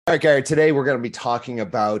All right, Gary, today we're going to be talking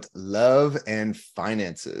about love and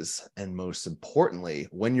finances. And most importantly,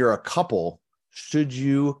 when you're a couple, should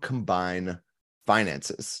you combine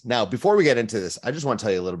finances? Now, before we get into this, I just want to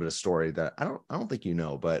tell you a little bit of story that I don't think you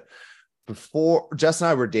know, but before Jess and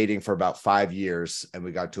I were dating for about 5 years, and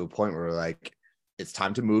we got to a point where we're like, it's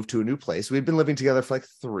time to move to a new place. We'd been living together for like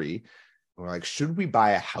 3. And we're like, should we buy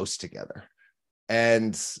a house together?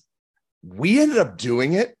 And we ended up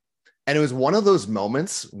doing it. And it was one of those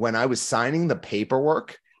moments when I was signing the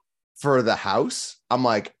paperwork for the house. I'm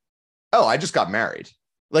like, oh, I just got married.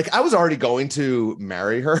 Like I was already going to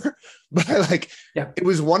marry her, but it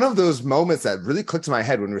was one of those moments that really clicked in my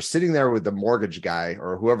head when we're sitting there with the mortgage guy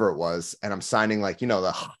or whoever it was. And I'm signing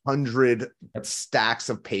the 100 stacks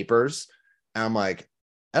of papers. And I'm like,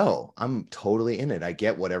 oh, I'm totally in it. I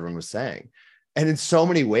get what everyone was saying. And in so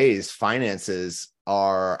many ways, finances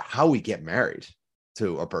are how we get married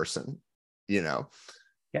to a person, Yeah.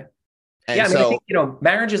 And yeah. I mean, I think,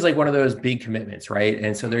 marriage is like one of those big commitments, right?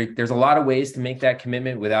 And so there's a lot of ways to make that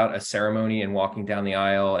commitment without a ceremony and walking down the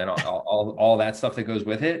aisle and all that stuff that goes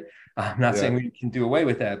with it. I'm not saying we can do away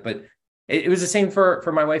with that, but it was the same for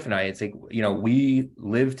my wife and I. It's like, we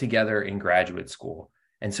lived together in graduate school.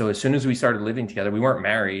 And so as soon as we started living together, we weren't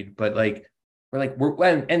married, but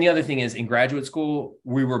and the other thing is in graduate school,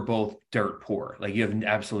 we were both dirt poor. Like you have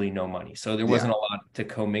absolutely no money. So there wasn't a lot to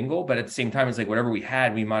commingle, but at the same time, it's like whatever we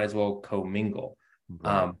had, we might as well commingle.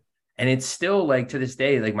 Right. And it's still like to this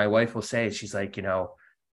day, like my wife will say, she's like,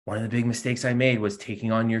 one of the big mistakes I made was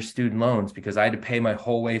taking on your student loans because I had to pay my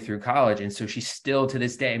whole way through college. And so she's still to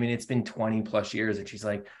this day, I mean, it's been 20 plus years and she's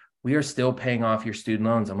like, we are still paying off your student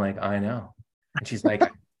loans. I'm like, I know. And she's like,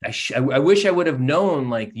 I wish I would have known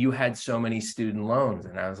like you had so many student loans.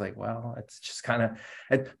 And I was like, well, it's just kind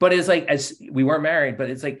of, but it's like, as we weren't married, but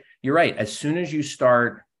it's like, you're right. As soon as you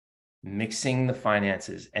start mixing the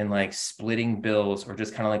finances and like splitting bills or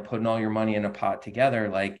just kind of like putting all your money in a pot together,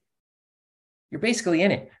 like you're basically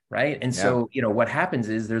in it. Right. And so, what happens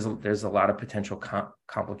is there's a lot of potential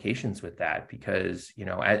complications with that because,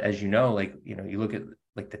 as you look at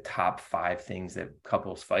like the top 5 things that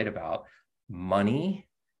couples fight about. Money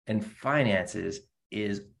and finances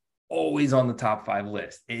is always on the top 5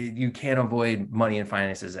 list. You can't avoid money and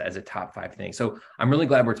finances as a top 5 thing. So I'm really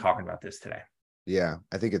glad we're talking about this today. Yeah,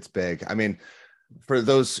 I think it's big. I mean, for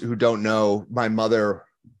those who don't know, my mother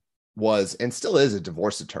was and still is a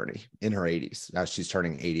divorce attorney in her 80s. Now she's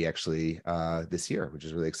turning 80 actually this year, which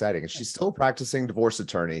is really exciting. And she's still practicing divorce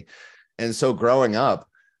attorney. And so growing up,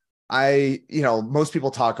 most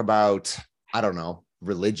people talk about, I don't know,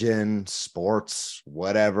 religion, sports,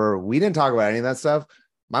 whatever. We didn't talk about any of that stuff.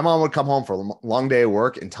 My mom would come home for a long day of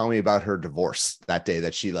work and tell me about her divorce that day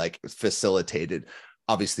that she facilitated,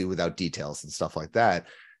 obviously without details and stuff like that.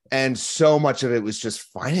 And so much of it was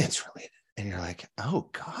just finance related. And you're like, oh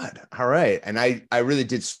God, all right. And I really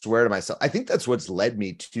did swear to myself. I think that's what's led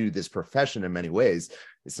me to this profession in many ways.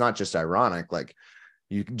 It's not just ironic. Like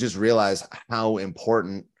you can just realize how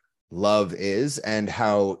important love is and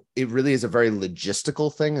how it really is a very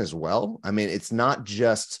logistical thing as well. I mean, it's not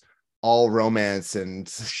just all romance and,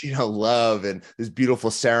 love and this beautiful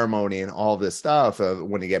ceremony and all this stuff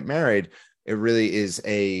when you get married. It really is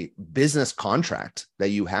a business contract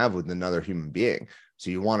that you have with another human being. So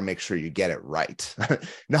you want to make sure you get it right.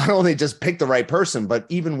 Not only just pick the right person, but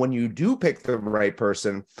even when you do pick the right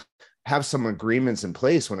person, have some agreements in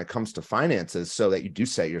place when it comes to finances so that you do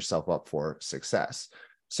set yourself up for success.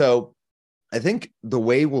 So I think the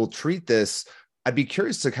way we'll treat this, I'd be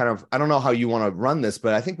curious to I don't know how you want to run this,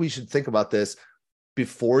 but I think we should think about this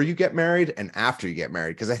before you get married and after you get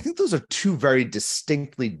married, because I think those are 2 very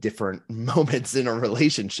distinctly different moments in a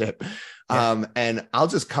relationship. Yeah. And I'll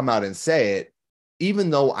just come out and say it, even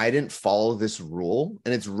though I didn't follow this rule,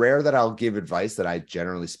 and it's rare that I'll give advice that I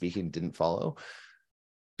generally speaking didn't follow.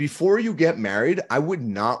 Before you get married, I would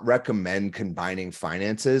not recommend combining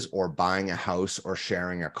finances or buying a house or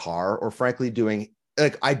sharing a car or frankly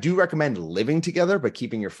I do recommend living together, but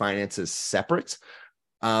keeping your finances separate.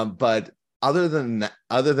 But other than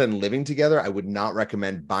living together, I would not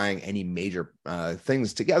recommend buying any major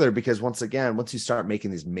things together because once you start making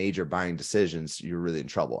these major buying decisions, you're really in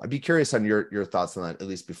trouble. I'd be curious on your thoughts on that, at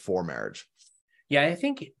least before marriage. Yeah, I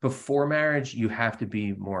think before marriage, you have to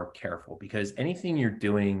be more careful because anything you're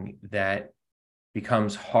doing that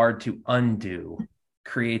becomes hard to undo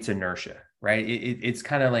creates inertia, right? It's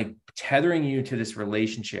kind of like tethering you to this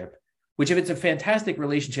relationship, which if it's a fantastic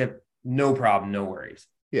relationship, no problem, no worries.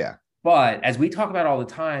 Yeah. But as we talk about all the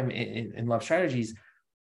time in Love Strategies,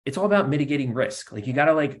 it's all about mitigating risk. Like you got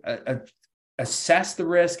to assess the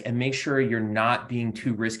risk and make sure you're not being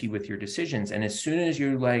too risky with your decisions. And as soon as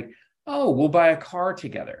you're like, oh, we'll buy a car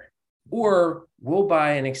together, or we'll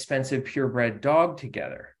buy an expensive purebred dog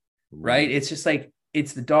together, right? It's just like,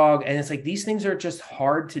 it's the dog. And it's like, these things are just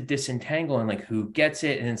hard to disentangle, and like, who gets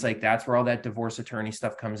it? And it's like, that's where all that divorce attorney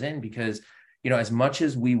stuff comes in, because, as much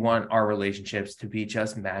as we want our relationships to be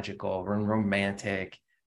just magical and romantic,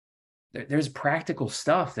 there's practical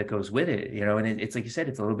stuff that goes with it, and it's like you said,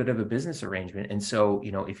 it's a little bit of a business arrangement. And so,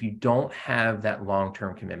 if you don't have that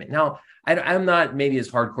long-term commitment, now I'm not maybe as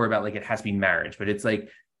hardcore about like it has to be marriage, but it's like,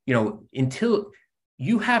 until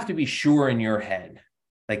you have to be sure in your head,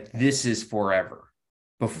 like this is forever,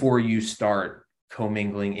 before you start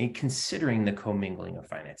commingling and considering the commingling of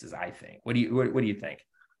finances, I think. What do you think?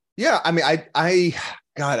 Yeah, I mean,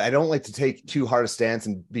 God, I don't like to take too hard a stance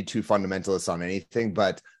and be too fundamentalist on anything,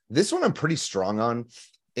 but this one I'm pretty strong on,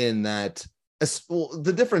 in that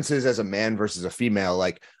the difference is, as a man versus a female,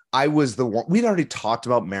 like I was the one, we'd already talked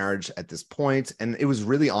about marriage at this point, and it was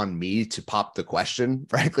really on me to pop the question,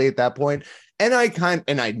 frankly, at that point. And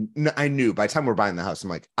I knew by the time we're buying the house, I'm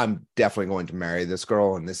like, I'm definitely going to marry this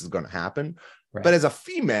girl and this is going to happen. Right. But as a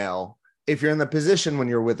female, if you're in the position when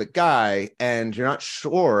you're with a guy and you're not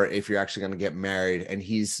sure if you're actually going to get married and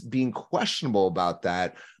he's being questionable about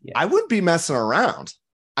that, yeah, I wouldn't be messing around.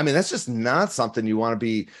 I mean, that's just not something you want to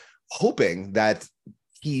be hoping that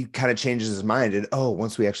he kind of changes his mind. And, oh,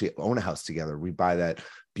 once we actually own a house together, we buy that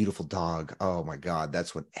beautiful dog. Oh my God,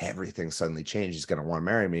 that's when everything suddenly changed. He's going to want to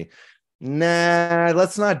marry me. Nah,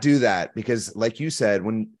 let's not do that. Because like you said,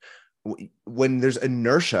 when there's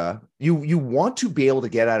inertia, you want to be able to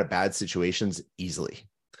get out of bad situations easily.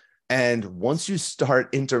 And once you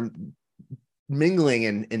start intermingling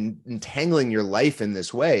and entangling your life in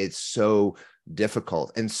this way, it's so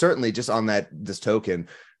difficult. And certainly just on this token,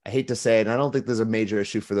 I hate to say it, and I don't think there's a major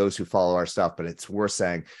issue for those who follow our stuff, but it's worth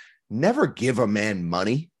saying, never give a man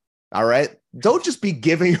money. All right. Don't just be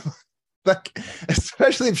giving, like,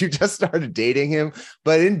 especially if you just started dating him,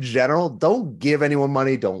 but in general, don't give anyone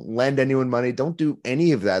money. Don't lend anyone money. Don't do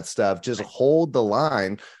any of that stuff. Just hold the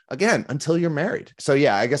line again until you're married. So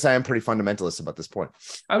yeah, I guess I am pretty fundamentalist about this point.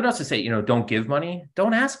 I would also say, don't give money.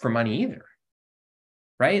 Don't ask for money either.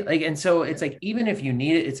 Right. Like, and so it's like, even if you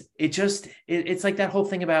need it, it's like that whole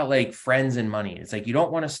thing about like friends and money. It's like, you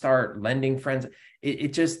don't want to start lending friends.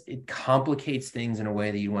 It complicates things in a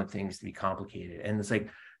way that you want things to be complicated. And it's like,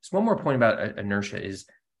 so one more point about inertia is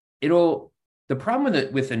the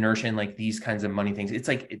problem with inertia and like these kinds of money things. It's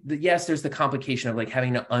like, yes, there's the complication of like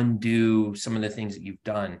having to undo some of the things that you've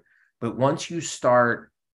done. But once you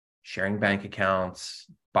start sharing bank accounts,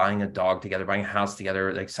 buying a dog together, buying a house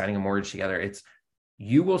together, like signing a mortgage together,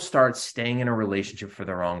 you will start staying in a relationship for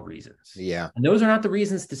the wrong reasons. Yeah. And those are not the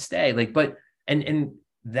reasons to stay. Like, and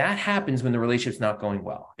that happens when the relationship's not going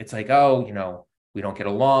well. It's like, oh, we don't get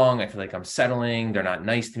along. I feel like I'm settling. They're not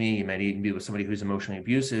nice to me. You might even be with somebody who's emotionally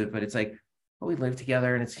abusive, but it's like, oh, we live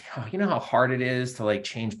together, and it's, how hard it is to like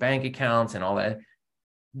change bank accounts and all that.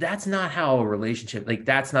 That's not how a relationship, like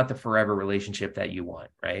that's not the forever relationship that you want.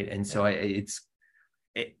 Right. And so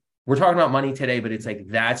we're talking about money today, but it's like,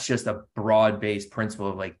 that's just a broad-based principle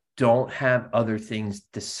of like, don't have other things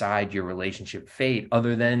decide your relationship fate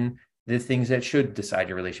other than the things that should decide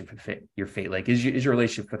your relationship your fate. Like, is your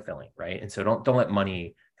relationship fulfilling? Right. And so don't let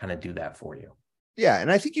money kind of do that for you. Yeah.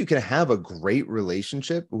 And I think you can have a great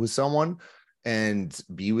relationship with someone and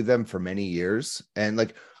be with them for many years. And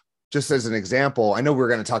like, just as an example, I know we're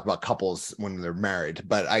going to talk about couples when they're married,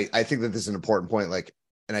 but I think that this is an important point. Like,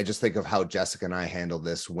 and I just think of how Jessica and I handled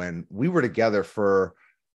this when we were together for,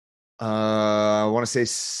 I want to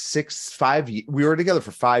say we were together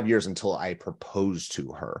for 5 years until I proposed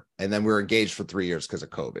to her. And then we were engaged for 3 years because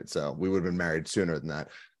of COVID. So we would have been married sooner than that.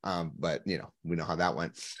 But we know how that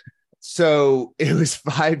went. So it was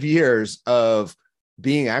 5 years of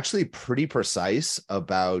being actually pretty precise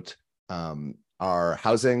about our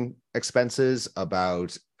housing expenses,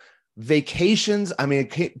 about vacations. I mean,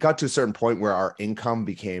 it got to a certain point where our income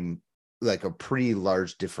became like a pretty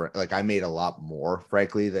large difference. Like I made a lot more,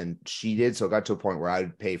 frankly, than she did. So it got to a point where I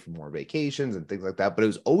would pay for more vacations and things like that. But it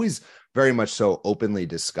was always very much so openly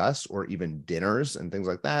discussed, or even dinners and things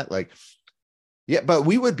like that. Like, yeah, but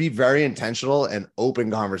we would be very intentional and open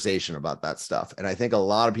conversation about that stuff. And I think a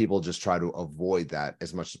lot of people just try to avoid that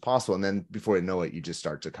as much as possible. And then before you know it, you just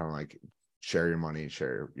start to kind of like share your money,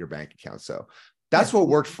 share your bank account. So that's what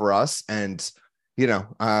worked for us. And,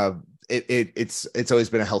 it's always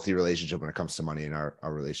been a healthy relationship when it comes to money in our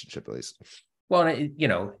relationship, at least. Well,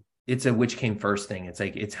 it's a which came first thing. It's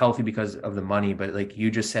like, it's healthy because of the money, but like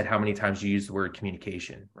you just said, how many times you use the word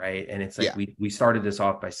communication, right? And it's like, we started this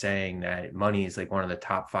off by saying that money is like one of the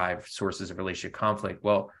top 5 sources of relationship conflict.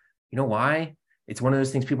 Well, you know why? It's one of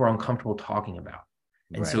those things people are uncomfortable talking about.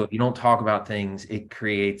 And so if you don't talk about things, it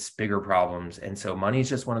creates bigger problems. And so money is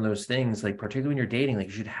just one of those things, like particularly when you're dating, like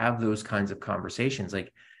you should have those kinds of conversations.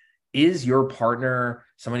 Like, is your partner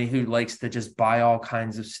somebody who likes to just buy all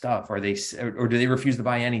kinds of stuff? Or do they refuse to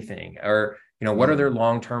buy anything? Or, what are their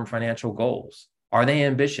long-term financial goals? Are they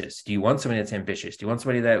ambitious? Do you want somebody that's ambitious? Do you want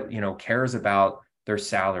somebody that, cares about their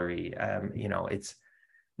salary?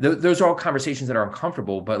 Those are all conversations that are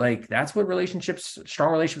uncomfortable, but like, that's what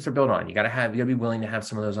strong relationships are built on. You got to be willing to have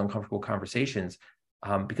some of those uncomfortable conversations,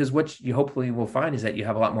 because what you hopefully will find is that you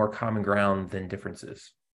have a lot more common ground than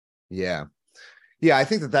differences. Yeah. Yeah. I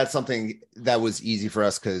think that's something that was easy for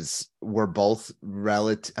us because we're both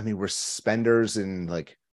we're spenders in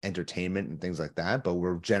like entertainment and things like that, but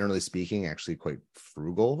we're generally speaking actually quite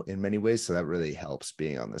frugal in many ways. So that really helps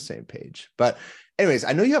being on the same page. But anyways,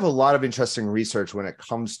 I know you have a lot of interesting research when it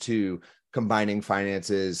comes to combining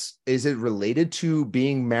finances. Is it related to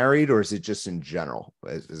being married, or is it just in general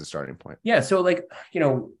as a starting point? Yeah. So like,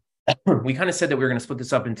 we kind of said that we were going to split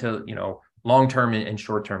this up into, long-term and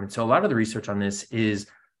short-term. And so a lot of the research on this is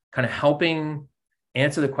kind of helping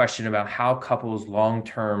answer the question about how couples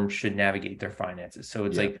long-term should navigate their finances. So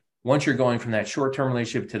it's like, once you're going from that short-term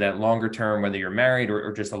relationship to that longer term, whether you're married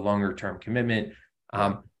or just a longer-term commitment,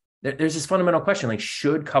 there's this fundamental question, like,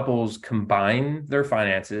 should couples combine their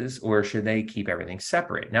finances or should they keep everything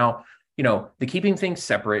separate? Now, the keeping things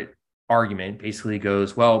separate argument basically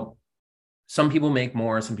goes, well, some people make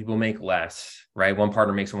more, some people make less, right? One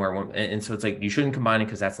partner makes more, and so it's like, you shouldn't combine it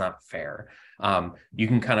because that's not fair. You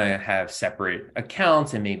can kind of have separate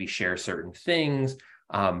accounts and maybe share certain things.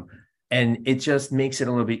 And it just makes it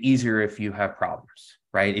a little bit easier if you have problems,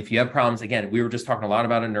 right? If you have problems, again, we were just talking a lot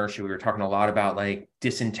about inertia. We were talking a lot about like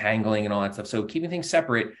disentangling and all that stuff. So keeping things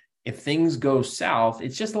separate, if things go south,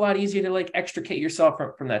 it's just a lot easier to like extricate yourself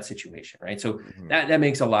from that situation, right? So that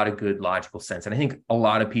makes a lot of good logical sense. And I think a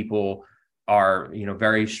lot of people are,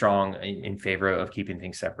 very strong in favor of keeping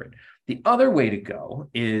things separate. The other way to go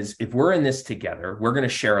is, if we're in this together, we're going to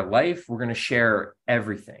share a life. We're going to share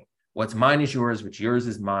everything. What's mine is yours. What's yours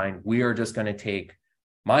is mine. We are just going to take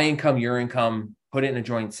my income, your income, put it in a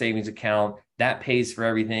joint savings account. That pays for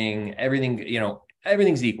everything. Everything,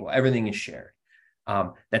 everything's equal. Everything is shared.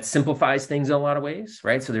 That simplifies things in a lot of ways,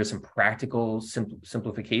 right? So there's some practical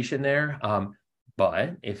simplification there.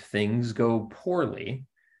 But if things go poorly,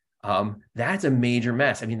 that's a major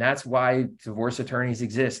mess. I mean, that's why divorce attorneys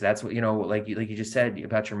exist. That's what, like you just said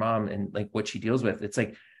about your mom and like what she deals with. It's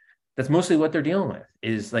like, that's mostly what they're dealing with,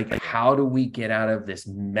 is like, how do we get out of this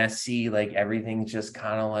messy, like everything's just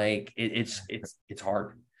kind of like, it's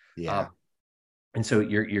hard. Yeah. And so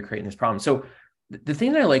you're creating this problem. So the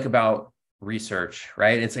thing that I like about research,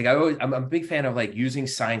 right? It's like, I'm a big fan of like using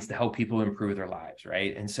science to help people improve their lives.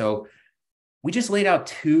 Right. And so we just laid out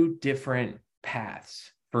 2 different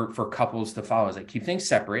paths for couples to follow. Is like, keep things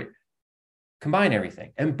separate, combine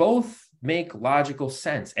everything, and both make logical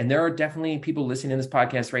sense. And there are definitely people listening to this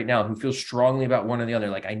podcast right now who feel strongly about one or the other.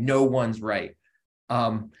 Like, I know one's right.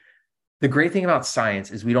 The great thing about science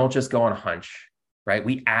is we don't just go on a hunch, right?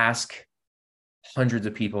 We ask hundreds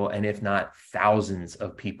of people, and if not thousands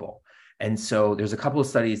of people. And so there's a couple of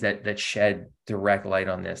studies that shed direct light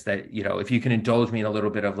on this, that, if you can indulge me in a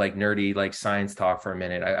little bit of like nerdy, like science talk for a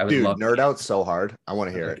minute, I would love nerd out so hard. I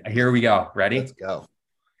want to hear it. Here we go. Ready? Let's go.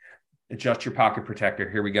 Adjust your pocket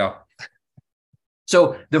protector. Here we go.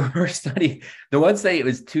 So the first study, the one study, it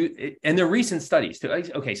was 2, and they're recent studies too.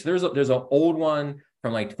 Okay. So there's an old one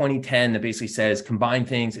from like 2010 that basically says, combine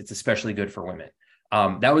things, it's especially good for women.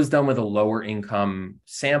 That was done with a lower income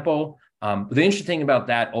sample. The interesting thing about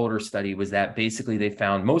that older study was that basically they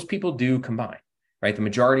found most people do combine, right? The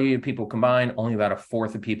majority of people combine, only about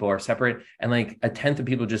 1/4 of people are separate. And like 1/10 of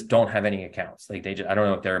people just don't have any accounts. Like I don't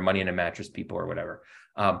know if they're money in a mattress people or whatever.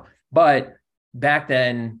 But back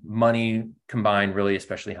then, money combined really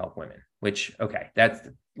especially helped women, which, okay, that's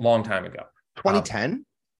a long time ago. 2010?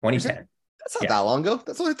 2010. That's not that long ago.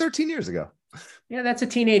 That's only 13 years ago. Yeah, that's a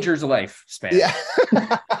teenager's life span. Yeah.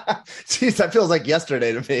 Jeez, that feels like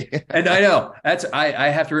yesterday to me. And I know I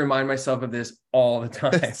have to remind myself of this all the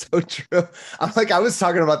time. That's so true. I'm like, I was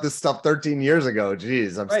talking about this stuff 13 years ago.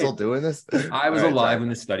 Jeez, I'm still doing this. I was alive when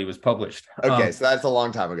this study was published. Okay, so that's a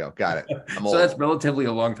long time ago. Got it. So that's relatively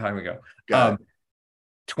a long time ago.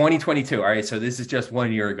 2022. All right, so this is just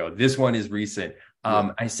 1 year ago. This one is recent.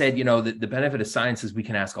 I said, the benefit of science is we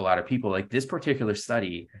can ask a lot of people. Like this particular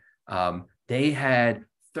study, they had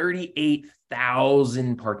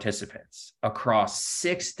 38,000 participants across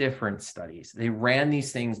 6 different studies. They ran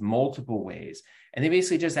these things multiple ways. And they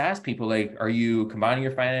basically just asked people, like, are you combining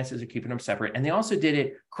your finances or keeping them separate? And they also did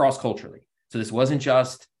it cross-culturally. So this wasn't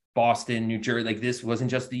just Boston, New Jersey, like this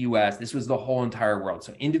wasn't just the US, this was the whole entire world.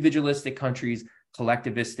 So individualistic countries,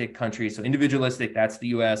 collectivistic countries. So individualistic, that's the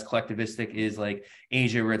US, collectivistic is like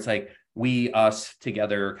Asia, where it's like we, us,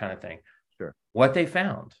 together kind of thing. Sure. What they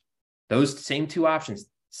found, those same 2 options,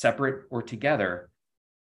 separate or together,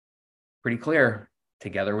 pretty clear,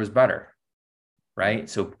 together was better, right?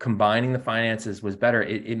 So combining the finances was better.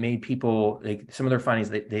 It made people, like, some of their findings,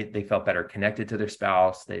 they felt better connected to their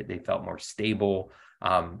spouse. They felt more stable.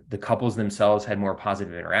 The couples themselves had more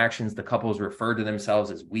positive interactions. The couples referred to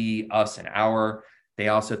themselves as we, us, and our. They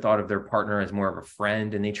also thought of their partner as more of a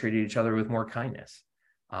friend, and they treated each other with more kindness.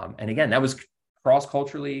 And again, that was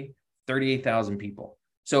cross-culturally 38,000 people.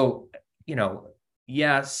 So,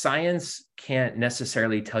 yeah, science can't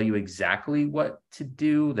necessarily tell you exactly what to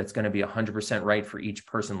do that's going to be 100% right for each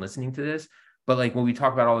person listening to this. But like what we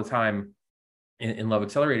talk about all the time in Love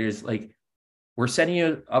Accelerators, like, we're setting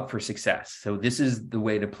you up for success. So this is the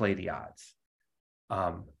way to play the odds.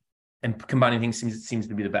 And combining things seems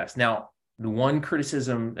to be the best. Now, the one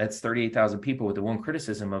criticism, that's 38,000 people, with the one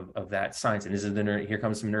criticism of that science, and this is here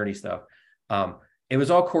comes some nerdy stuff. It was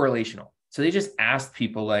all correlational. So they just asked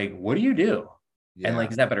people, like, what do you do? Yeah. And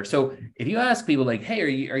like, is that better? So if you ask people like, hey,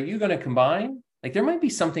 are you going to combine? Like, there might be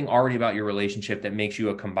something already about your relationship that makes you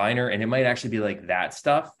a combiner. And it might actually be like that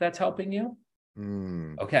stuff that's helping you.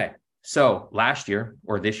 Okay. So last year,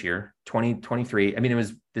 or this year, 2023, I mean, it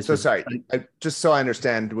was this. So sorry, just so I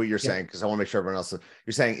understand what you're saying, because I want to make sure everyone else,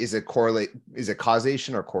 you're saying, is it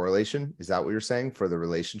causation or correlation? Is that what you're saying for the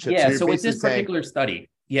relationship? Yeah. So with this particular study,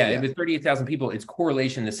 with 38,000 people, it's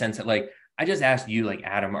correlation in the sense that, like, I just asked you, like,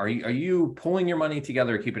 Adam, are you pulling your money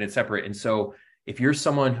together or keeping it separate? And so if you're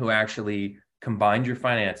someone who actually combined your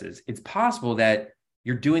finances, it's possible that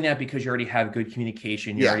you're doing that because you already have good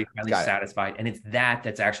communication. You're already highly satisfied. And it's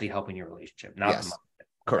that's actually helping your relationship, not the money.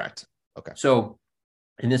 Correct. Okay. So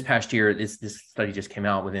in this past year, this study just came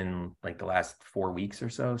out within like the last 4 weeks or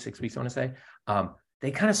so, 6 weeks, I want to say. They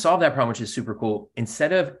kind of solved that problem, which is super cool.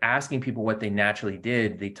 Instead of asking people what they naturally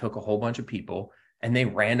did, they took a whole bunch of people and they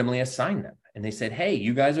randomly assigned them. And they said, hey,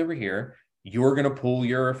 you guys over here, you're going to pool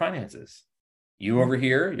your finances. You over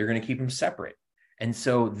here, you're going to keep them separate. And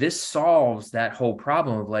so this solves that whole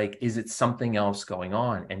problem of, like, is it something else going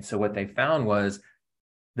on? And so what they found was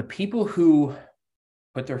the people who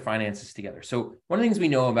put their finances together. So one of the things we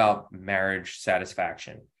know about marriage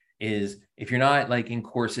satisfaction is, if you're not like in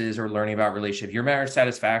courses or learning about relationship, your marriage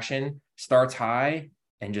satisfaction starts high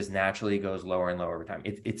and just naturally goes lower and lower over time.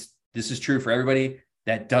 This is true for everybody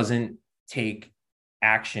that doesn't take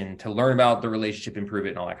action to learn about the relationship, improve it,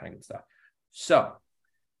 and all that kind of good stuff. So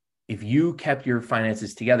if you kept your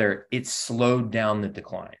finances together, it slowed down the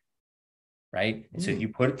decline, right? And so if you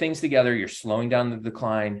put things together, you're slowing down the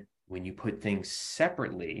decline. When you put things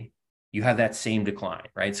separately, you have that same decline,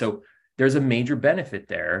 right? So there's a major benefit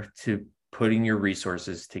there to putting your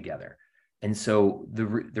resources together. And so the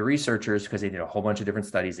researchers, because they did a whole bunch of different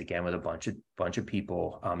studies, again, with a bunch of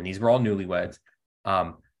people, and these were all newlyweds,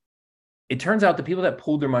 it turns out the people that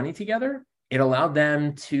pulled their money together, it allowed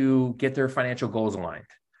them to get their financial goals aligned.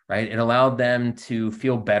 Right? It allowed them to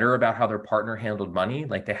feel better about how their partner handled money.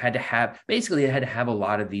 Like, they had to have a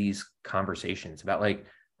lot of these conversations about, like,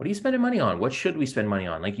 what are you spending money on? What should we spend money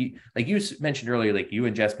on? Like you mentioned earlier, like, you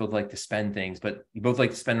and Jess both like to spend things, but you both like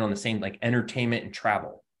to spend it on the same, like, entertainment and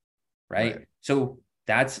travel. Right? So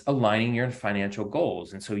that's aligning your financial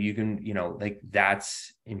goals. And so you can, like,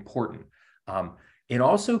 that's important. It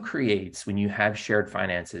also creates, when you have shared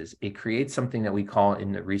finances, it creates something that we call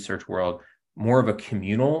in the research world more of a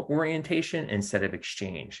communal orientation instead of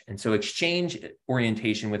exchange. And so exchange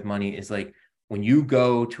orientation with money is like when you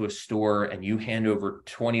go to a store and you hand over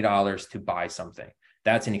 $20 to buy something,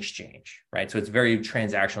 that's an exchange, right? So it's very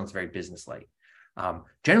transactional, it's very business-like.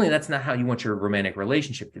 Generally, that's not how you want your romantic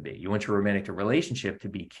relationship to be. You want your romantic relationship to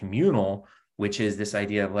be communal, which is this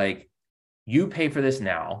idea of, like, you pay for this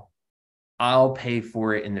now, I'll pay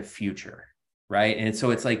for it in the future, right? And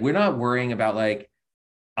so it's like, we're not worrying about, like,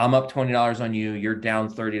 I'm up $20 on you, you're down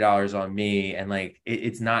 $30 on me. And, like,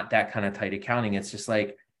 it's not that kind of tight accounting. It's just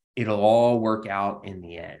like, it'll all work out in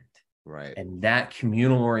the end. Right. And that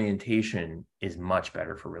communal orientation is much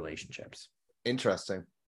better for relationships. Interesting.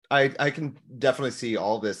 I can definitely see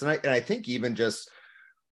all this. And I think even just,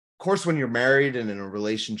 of course, when you're married and in a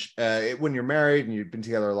relationship, when you're married and you've been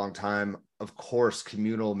together a long time, of course,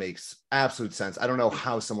 communal makes absolute sense. I don't know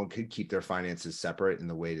how someone could keep their finances separate in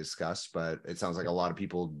the way discussed, but it sounds like a lot of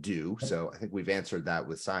people do. So I think we've answered that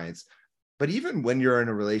with science. But even when you're in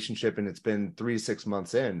a relationship and it's been 3 to 6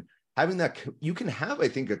 months in, having that, you can have, I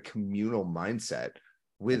think, a communal mindset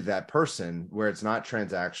with that person where it's not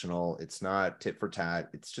transactional, it's not tit for tat.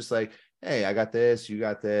 It's just like, hey, I got this, you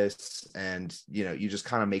got this, and you just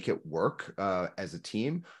kind of make it work as a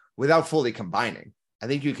team without fully combining. I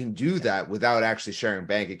think you can do that without actually sharing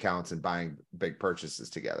bank accounts and buying big purchases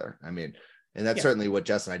together. I mean, and that's certainly what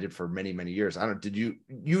Jess and I did for many, many years. Did you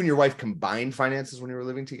and your wife combine finances when you were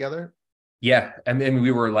living together? Yeah. I mean,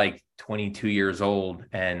 we were like 22 years old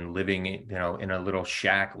and living, in a little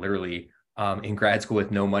shack, literally, in grad school with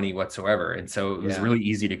no money whatsoever. And so it was really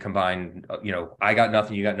easy to combine, I got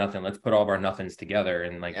nothing, you got nothing. Let's put all of our nothings together.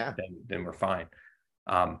 And then we're fine.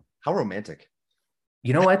 How romantic.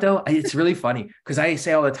 You know what though? It's really funny because I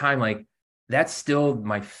say all the time, like, that's still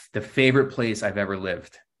the favorite place I've ever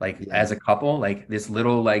lived. Like as a couple, like this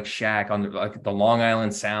little like shack on the Long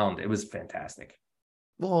Island Sound. It was fantastic.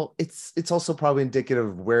 Well, it's also probably indicative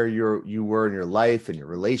of where you were in your life and your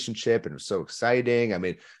relationship, and it was so exciting. I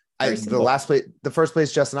mean, the first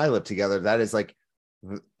place Jess and I lived together, that is like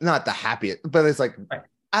not the happiest, but it's like,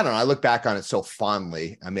 I don't know. I look back on it so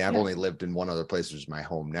fondly. I mean, I've only lived in one other place, which is my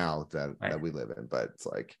home now that we live in, but it's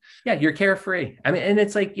like, you're carefree. I mean, and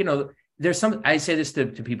it's like, there's I say this to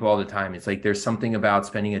people all the time. It's like, there's something about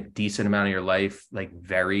spending a decent amount of your life, like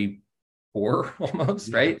very poor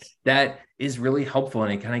almost, right? That is really helpful.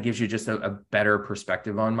 And it kind of gives you just a better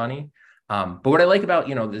perspective on money. But what I like about,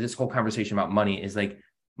 this whole conversation about money is like,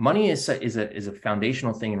 money is a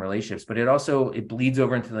foundational thing in relationships, but it bleeds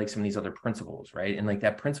over into like some of these other principles, right? And like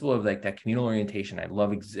that principle of like that communal orientation, I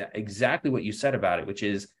love exactly what you said about it, which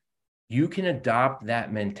is you can adopt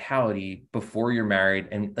that mentality before you're married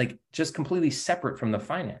and like just completely separate from the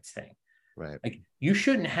finance thing. Right. Like you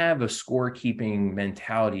shouldn't have a scorekeeping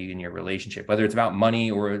mentality in your relationship, whether it's about money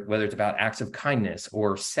or whether it's about acts of kindness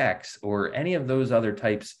or sex or any of those other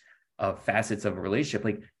types of facets of a relationship.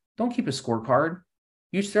 Like, don't keep a scorecard.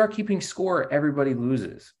 You start keeping score, everybody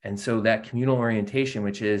loses. And so that communal orientation,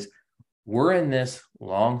 which is we're in this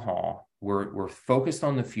long haul, we're focused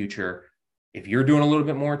on the future. If you're doing a little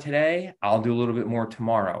bit more today, I'll do a little bit more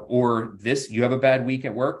tomorrow. Or you have a bad week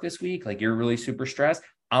at work this week, like you're really super stressed.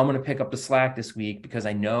 I'm going to pick up the slack this week because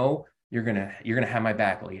I know you're going to have my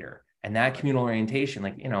back later. And that communal orientation,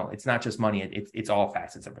 like, it's not just money. It's all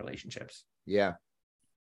facets of relationships. Yeah.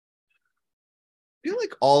 I feel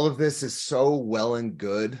like all of this is so well and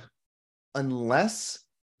good unless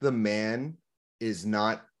the man is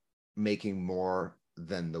not making more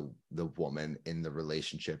than the woman in the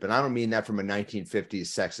relationship. And I don't mean that from a 1950s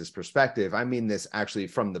sexist perspective. I mean this actually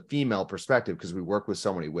from the female perspective, because we work with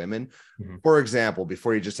so many women. Mm-hmm. For example,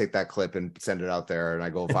 before you just take that clip and send it out there and I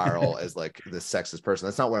go viral as like this sexist person,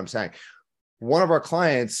 that's not what I'm saying. One of our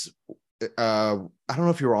clients, I don't know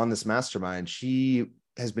if you were on this mastermind, she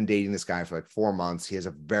has been dating this guy for like 4 months. He has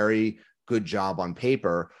a very good job on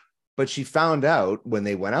paper, but she found out when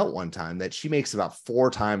they went out one time that she makes about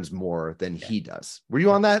 4 times more than he does. Were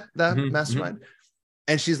you on that mastermind? Mm-hmm.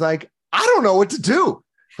 And she's like, I don't know what to do.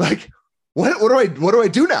 Like, what do I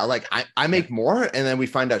do now? Like, I make more. And then we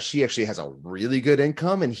find out she actually has a really good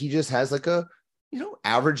income and he just has like a,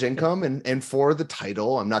 average income. And for the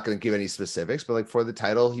title, I'm not going to give any specifics, but like for the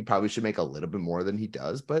title, he probably should make a little bit more than he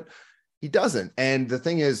does, but he doesn't. And the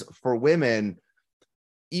thing is, for women,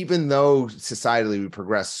 even though societally we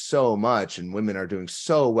progress so much and women are doing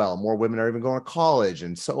so well, more women are even going to college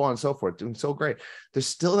and so on and so forth, doing so great, there's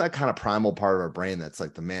still that kind of primal part of our brain that's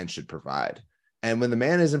like the man should provide. And when the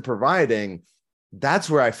man isn't providing, that's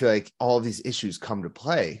where I feel like all of these issues come to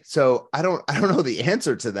play. So I don't know the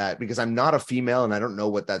answer to that because I'm not a female and I don't know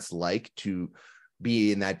what that's like to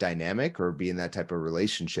be in that dynamic or be in that type of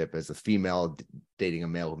relationship as a female dating a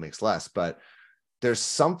male who makes less. But there's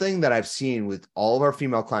something that I've seen with all of our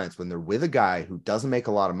female clients when they're with a guy who doesn't make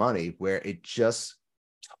a lot of money, where it just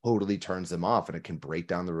totally turns them off and it can break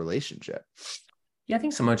down the relationship. Yeah, I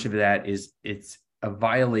think so much of that is it's a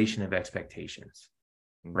violation of expectations,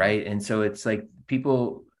 mm-hmm. right? And so it's like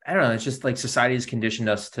people, I don't know, it's just like society has conditioned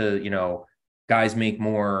us to, guys make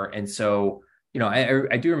more. And so,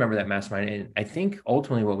 I do remember that mastermind. And I think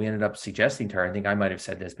ultimately what we ended up suggesting to her, I think I might have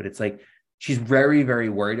said this, but it's like, she's very, very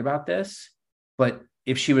worried about this. But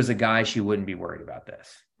if she was a guy, she wouldn't be worried about this.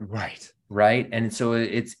 Right. Right. And so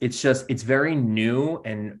it's very new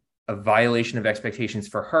and a violation of expectations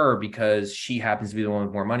for her because she happens to be the one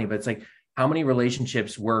with more money. But it's like, how many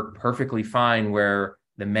relationships work perfectly fine where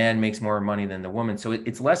the man makes more money than the woman? So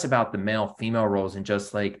it's less about the male female roles and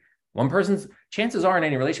just like one person's chances are in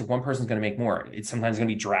any relationship, one person's going to make more. It's sometimes going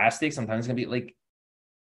to be drastic. Sometimes it's going to be like,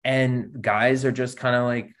 and guys are just kind of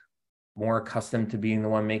like more accustomed to being the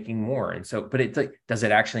one making more. And so, but it's like, does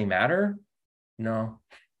it actually matter? No.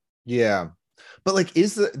 Yeah. But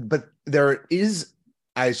there is,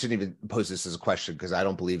 I shouldn't even pose this as a question because I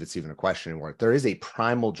don't believe it's even a question anymore. There is a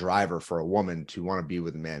primal driver for a woman to want to be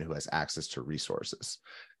with a man who has access to resources.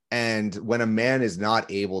 And when a man is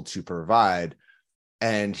not able to provide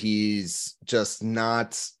and he's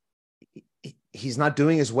not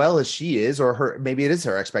doing as well as she is, or her, maybe it is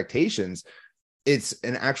her expectations, it's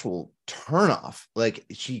an actual turnoff. Like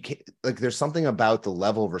there's something about the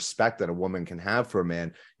level of respect that a woman can have for a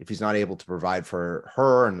man. If he's not able to provide for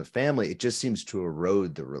her and the family, it just seems to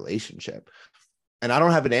erode the relationship. And I don't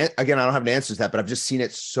have an answer to that, but I've just seen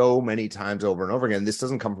it so many times over and over again. This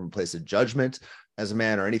doesn't come from a place of judgment as a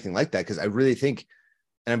man or anything like that. Because I really think,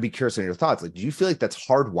 and I'd be curious on your thoughts. Like, do you feel like that's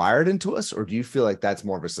hardwired into us, or do you feel like that's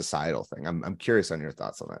more of a societal thing? I'm curious on your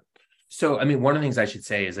thoughts on that. So, I mean, one of the things I should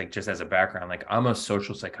say is like, just as a background, like I'm a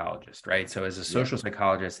social psychologist, right? So as a social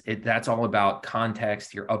psychologist, that's all about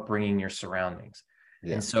context, your upbringing, your surroundings.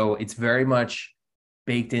 Yeah. And so it's very much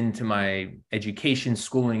baked into my education,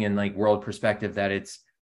 schooling, and like world perspective that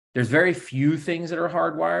there's very few things that are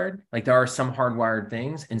hardwired. Like there are some hardwired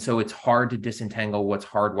things. And so it's hard to disentangle what's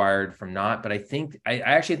hardwired from not. But I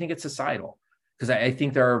actually think it's societal, because I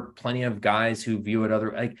think there are plenty of guys who view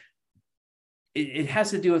it like, it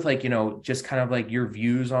has to do with like, just kind of like your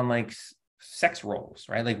views on like sex roles,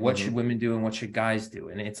 right? Like what should women do and what should guys do?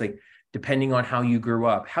 And it's like, depending on how you grew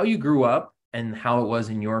up and how it was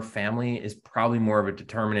in your family is probably more of a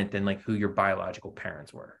determinant than like who your biological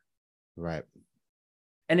parents were. Right.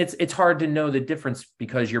 And it's hard to know the difference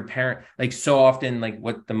because your parent, like so often, like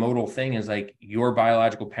what the modal thing is like your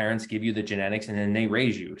biological parents give you the genetics and then they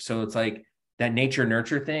raise you. So it's like that nature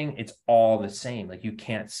nurture thing. It's all the same. Like you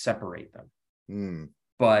can't separate them.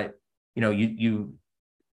 But you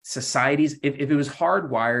societies, if it was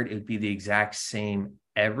hardwired, it would be the exact same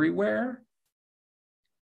everywhere,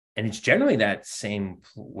 and it's generally that same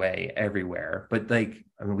way everywhere. But like,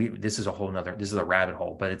 I mean, this is a rabbit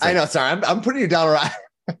hole. But it's like, I know. Sorry, I'm putting you down a rabbit.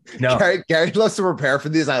 No, Gary loves to prepare for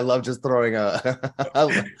these. I love just throwing but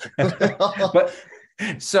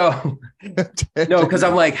so no, because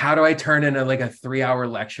I'm like, how do I turn in a 3-hour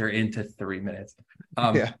lecture into 3 minutes?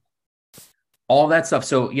 All that stuff.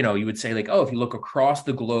 So, you would say like, oh, if you look across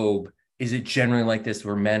the globe, is it generally like this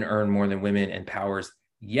where men earn more than women and powers?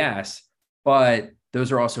 Yes. But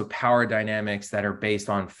those are also power dynamics that are based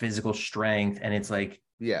on physical strength. And it's like,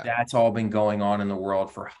 that's all been going on in the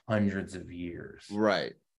world for hundreds of years.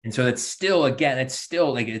 Right. And so it's still like,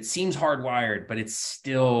 it seems hardwired, but it's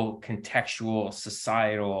still contextual,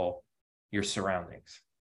 societal, your surroundings.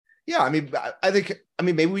 Yeah, I think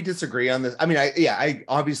maybe we disagree on this. I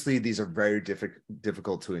obviously these are very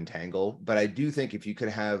difficult to entangle, but I do think if you could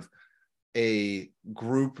have a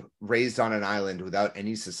group raised on an island without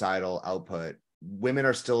any societal output, women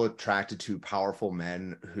are still attracted to powerful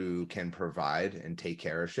men who can provide and take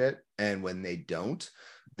care of shit. And when they don't,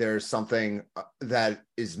 there's something that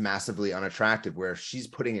is massively unattractive where she's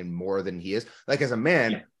putting in more than he is. Like as a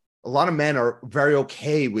man, a lot of men are very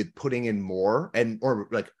okay with putting in more or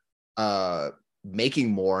making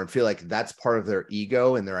more and feel like that's part of their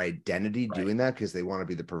ego and their identity doing that because they want to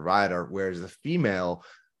be the provider. Whereas the female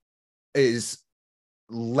is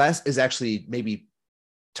actually maybe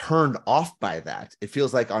turned off by that. It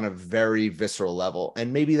feels like on a very visceral level.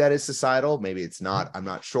 And maybe that is societal. Maybe it's not. I'm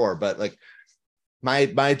not sure. But like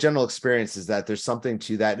my general experience is that there's something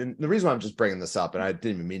to that. And the reason why I'm just bringing this up, and I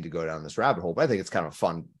didn't even mean to go down this rabbit hole, but I think it's kind of a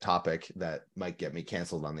fun topic that might get me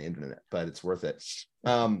canceled on the internet, but it's worth it.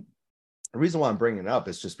 The reason why I'm bringing it up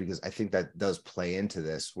is just because I think that does play into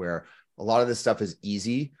this, where a lot of this stuff is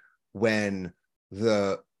easy when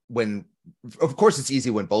of course it's easy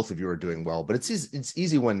when both of you are doing well, but it's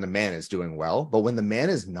easy when the man is doing well. But when the man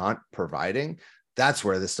is not providing, that's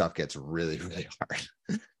where this stuff gets really, really hard.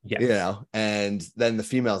 And then the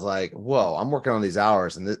female's like, whoa, I'm working on these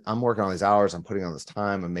hours and I'm I'm putting on this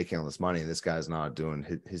time, I'm making all this money. And this guy's not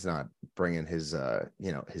he's not bringing his,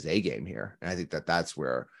 his A game here. And I think that's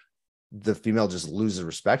where the female just loses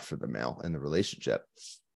respect for the male in the relationship.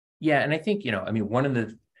 Yeah. And I think,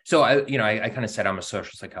 so I kind of said I'm a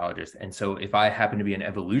social psychologist. And so if I happen to be an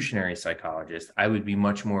evolutionary psychologist, I would be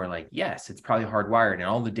much more like, yes, it's probably hardwired. And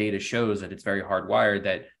all the data shows that it's very hardwired,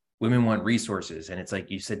 that women want resources. And it's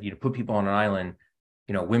like you said, put people on an island,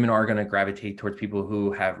 women are going to gravitate towards people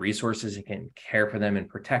who have resources and can care for them and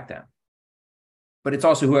protect them. but it's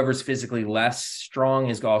also whoever's physically less strong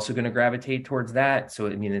is also going to gravitate towards that. So,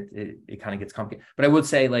 I mean, it kind of gets complicated. But I would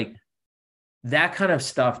say like that kind of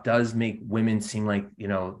stuff does make women seem like, you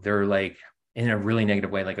know, they're like in a really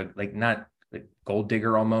negative way, like not like gold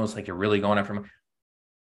digger almost, like you're really going after them.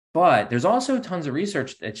 But there's also tons of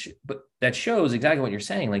research that shows exactly what you're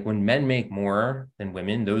saying. Like when men make more than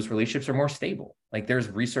women, those relationships are more stable. Like there's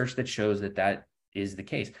research that shows that is the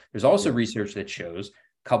case. There's also research that shows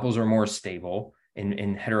couples are more stable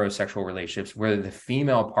in heterosexual relationships where the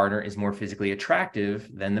female partner is more physically attractive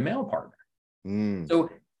than the male partner. So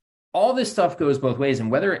all this stuff goes both ways.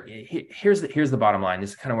 And whether here's the bottom line. This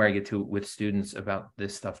is kind of where I get to with students about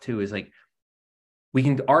this stuff too, is like, we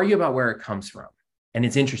can argue about where it comes from. And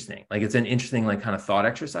it's interesting. Like it's an interesting, like kind of thought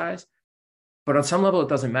exercise, but on some level it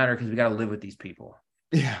doesn't matter because we got to live with these people.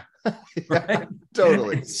 Yeah, right?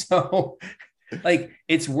 Totally. So like,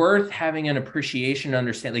 it's worth having an appreciation,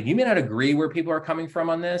 understand, like you may not agree where people are coming from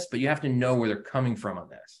on this, but you have to know where they're coming from on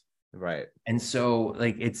this. Right. And so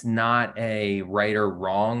like, it's not a right or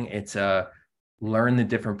wrong. It's a learn the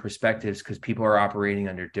different perspectives because people are operating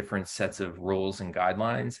under different sets of rules and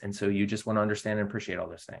guidelines. And so you just want to understand and appreciate all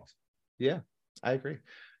those things. Yeah, I agree.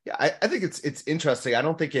 Yeah, I think it's interesting. I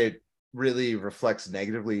don't think it really reflects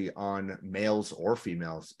negatively on males or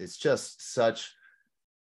females. It's just such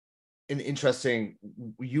an interesting,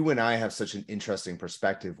 you and I have such an interesting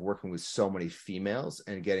perspective working with so many females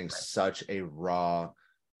and getting such a raw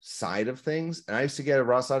side of things. And I used to get a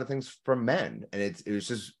raw side of things from men. And it was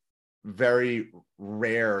just very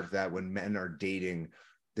rare that when men are dating,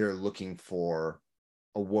 they're looking for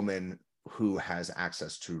a woman who has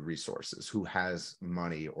access to resources, who has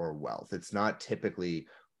money or wealth. It's not typically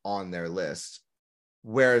on their list.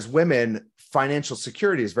 Whereas women, financial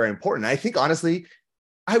security is very important. I think, honestly,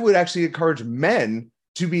 I would actually encourage men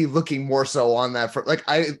to be looking more so on that front. Like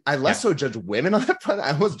I less so judge women on that front.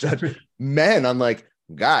 I almost judge men on like,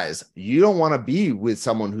 guys, you don't want to be with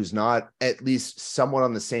someone who's not at least somewhat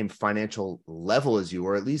on the same financial level as you,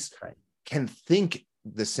 or at least can think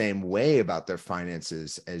the same way about their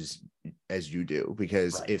finances as you do.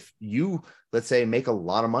 Because if you, let's say, make a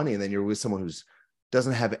lot of money and then you're with someone who's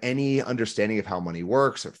doesn't have any understanding of how money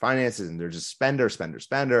works or finances, and they're just spender,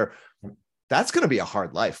 that's going to be a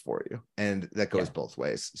hard life for you. And that goes both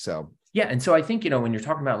ways. So yeah. And so I think, you know, when you're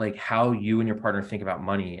talking about like how you and your partner think about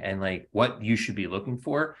money and like what you should be looking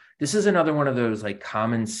for, this is another one of those like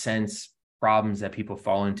common sense problems that people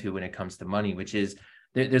fall into when it comes to money, which is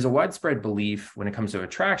there's a widespread belief when it comes to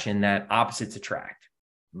attraction that opposites attract.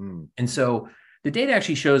 And so the data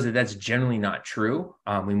actually shows that that's generally not true.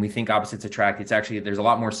 When we think opposites attract, it's actually, there's a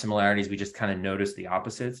lot more similarities. We just kind of notice the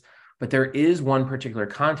opposites. But there is one particular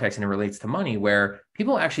context, and it relates to money, where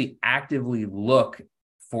people actually actively look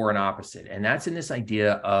for an opposite. And that's in this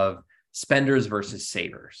idea of spenders versus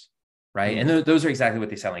savers, right? And those are exactly what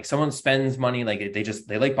they sound like. Someone spends money, like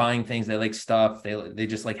they like buying things, they like stuff, they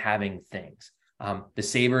just like having things. The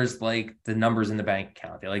savers like the numbers in the bank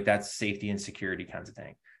account. They like that safety and security kinds of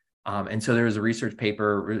thing. And so there was a research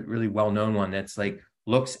paper, really well-known one, that's like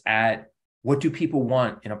looks at what do people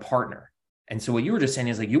want in a partner. And so what you were just saying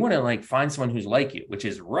is like, you want to like find someone who's like you, which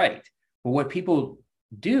is right. But what people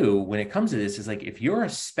do when it comes to this is like, if you're a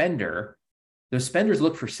spender, those spenders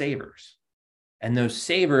look for savers and those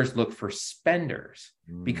savers look for spenders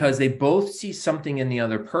because they both see something in the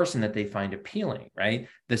other person that they find appealing, right?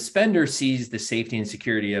 The spender sees the safety and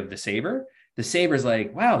security of the saver. The saver's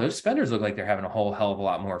like, wow, those spenders look like they're having a whole hell of a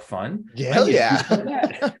lot more fun. Hell yeah.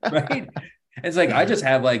 Right. It's like, I just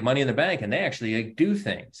have like money in the bank and they actually like do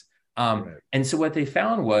things. And so what they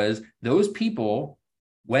found was those people,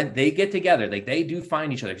 when they get together, like they do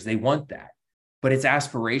find each other because they want that, but it's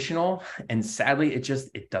aspirational. And sadly,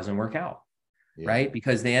 it doesn't work out. Right.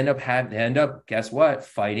 Because they end up, guess what?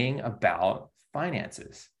 Fighting about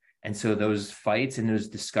finances. And so those fights and those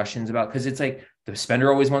discussions about, because it's like the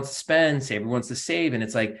spender always wants to spend, saver wants to save. And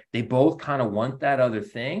it's like, they both kind of want that other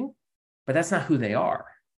thing, but that's not who they are.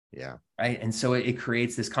 Yeah. Right. And so it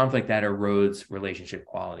creates this conflict that erodes relationship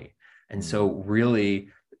quality. And so really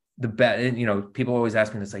the best, you know, people always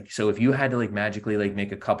ask me this, like, so if you had to like magically like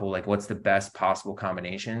make a couple, like what's the best possible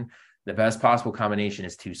combination? The best possible combination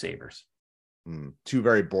is two savers. Two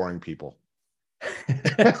very boring people. You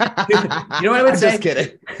know what I would say? Just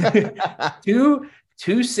kidding.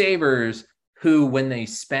 two savers who, when they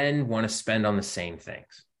spend, want to spend on the same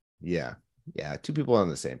things. Yeah. Yeah. Two people on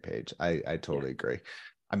the same page. I totally agree.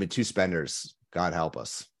 I mean, two spenders, God help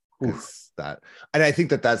us. That, and I think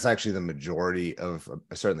that's actually the majority of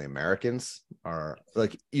certainly Americans are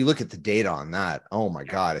like, you look at the data on that. Oh my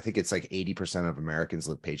God. I think it's like 80% of Americans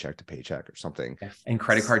live paycheck to paycheck or something. And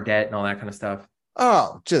credit card debt and all that kind of stuff.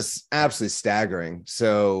 Oh, just absolutely staggering.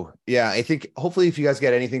 So, yeah, I think hopefully if you guys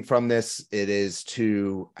get anything from this, it is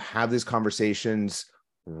to have these conversations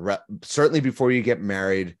certainly before you get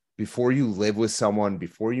married, before you live with someone,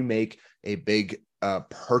 before you make a big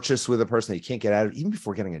purchase with a person that you can't get out of, even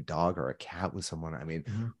before getting a dog or a cat with someone. I mean,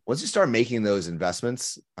 once you start making those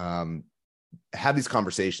investments, have these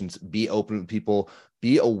conversations, be open with people,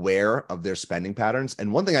 be aware of their spending patterns.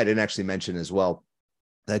 And one thing I didn't actually mention as well,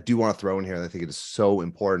 that I do want to throw in here, and I think it is so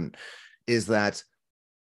important, is that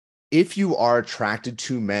if you are attracted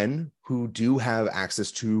to men who do have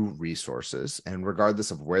access to resources, and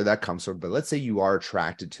regardless of where that comes from, but let's say you are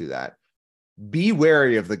attracted to that, be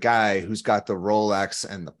wary of the guy who's got the Rolex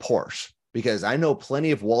and the Porsche, because I know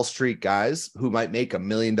plenty of Wall Street guys who might make $1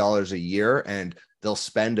 million a year and they'll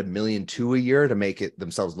spend $1.2 million a year to make it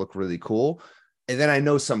themselves look really cool. And then I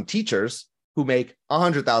know some teachers who make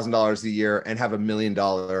 $100,000 a year and have $1 million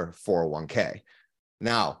 401k.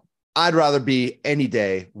 Now, I'd rather be any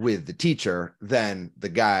day with the teacher than the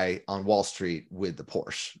guy on Wall Street with the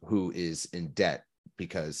Porsche who is in debt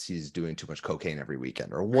because he's doing too much cocaine every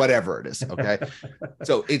weekend or whatever it is. Okay.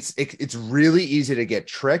 So it's really easy to get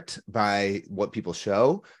tricked by what people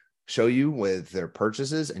show you with their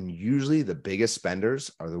purchases. And usually the biggest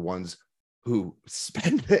spenders are the ones who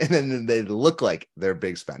spend and then they look like they're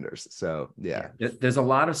big spenders. So yeah. There's a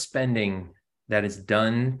lot of spending that is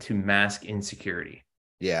done to mask insecurity.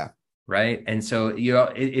 Yeah. Right. And so,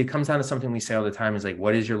 it comes down to something we say all the time is like,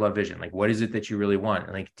 what is your love vision? Like, what is it that you really want?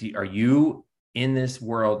 And like, are you in this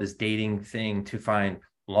world, this dating thing, to find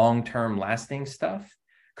long-term lasting stuff?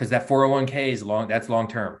 Because that 401k is that's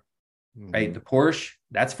long-term, right? The Porsche,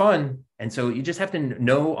 that's fun. And so you just have to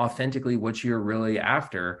know authentically what you're really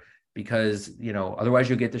after, because, otherwise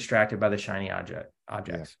you'll get distracted by the shiny objects.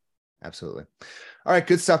 Yeah, absolutely. All right.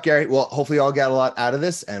 Good stuff, Gary. Well, hopefully you all got a lot out of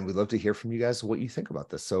this, and we'd love to hear from you guys what you think about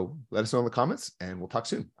this. So let us know in the comments, and we'll talk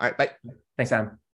soon. All right. Bye. Thanks, Adam.